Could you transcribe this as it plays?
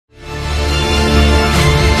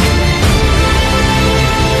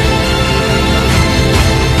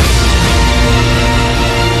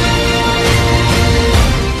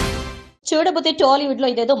చూడబోతే టాలీవుడ్ లో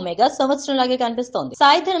ఇదేదో మెగా సంవత్సరం లాగే కనిపిస్తోంది.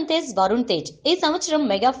 సాయి ధరమ్ తేజ్, వరుణ్ తేజ్ ఈ సంవత్సరం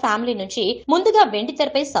మెగా ఫ్యామిలీ నుంచి ముందుగా వెండి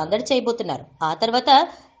తెరపై సందడి చేయబోతున్నారు. ఆ తర్వాత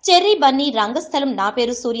చెర్రీ, బన్నీ, రంగస్థలం, నా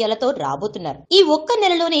పేరు సూర్యాలతో రాబోతున్నారు. ఈ ఒక్క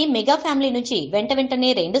నెలలోనే మెగా ఫ్యామిలీ నుంచి వెంటనే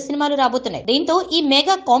 2 సినిమాలు రాబోతున్నాయి. దీంతో ఈ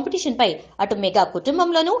మెగా కాంపిటీషన్ పై అటు మెగా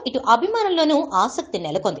కుటుంబంలోనూ ఇటు అభిమానుల్లోనూ ఆసక్తి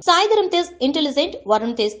నెలకొంది. సాయి ధరమ్ తేజ్ ఇంటెలిజెంట్,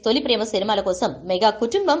 వరుణ్ తేజ్ తొలి ప్రేమ సినిమాల కోసం మెగా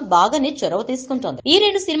కుటుంబం బాగానే చొరవ తీసుకుంటోంది. ఈ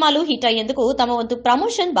 2 సినిమాలు హిట్ అయ్యేందుకు తమ వంతు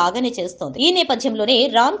ప్రమోషన్ బాగానే చేస్తోంది. ఈ నేపథ్యంలోనే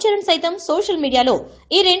రామ్ చరణ్ సైతం సోషల్ మీడియాలో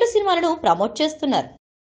ఈ 2 సినిమాలను ప్రమోట్ చేస్తున్నారు.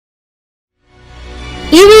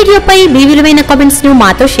 ఈ వీడియోపై మీ విలువైన కామెంట్స్ ను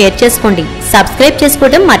మాతో షేర్ చేసుకోండి. సబ్స్క్రైబ్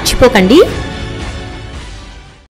చేసుకోవడం మర్చిపోకండి.